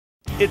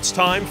It's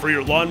time for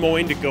your lawn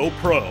mowing to go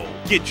pro.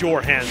 Get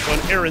your hands on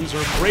Aaron's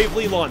or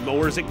Gravely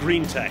lawnmowers at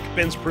Greentech,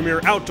 Bend's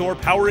premier outdoor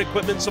power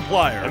equipment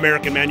supplier.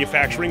 American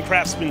manufacturing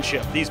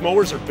craftsmanship, these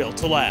mowers are built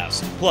to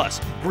last. Plus,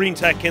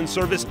 Greentech can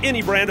service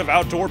any brand of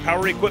outdoor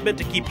power equipment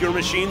to keep your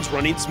machines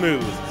running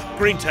smooth.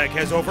 Greentech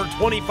has over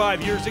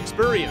 25 years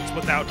experience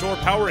with outdoor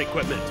power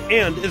equipment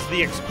and is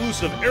the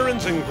exclusive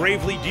Aaron's and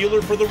Gravely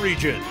dealer for the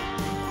region.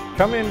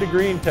 Come into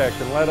Greentech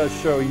and let us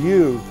show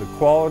you the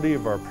quality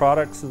of our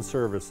products and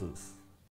services.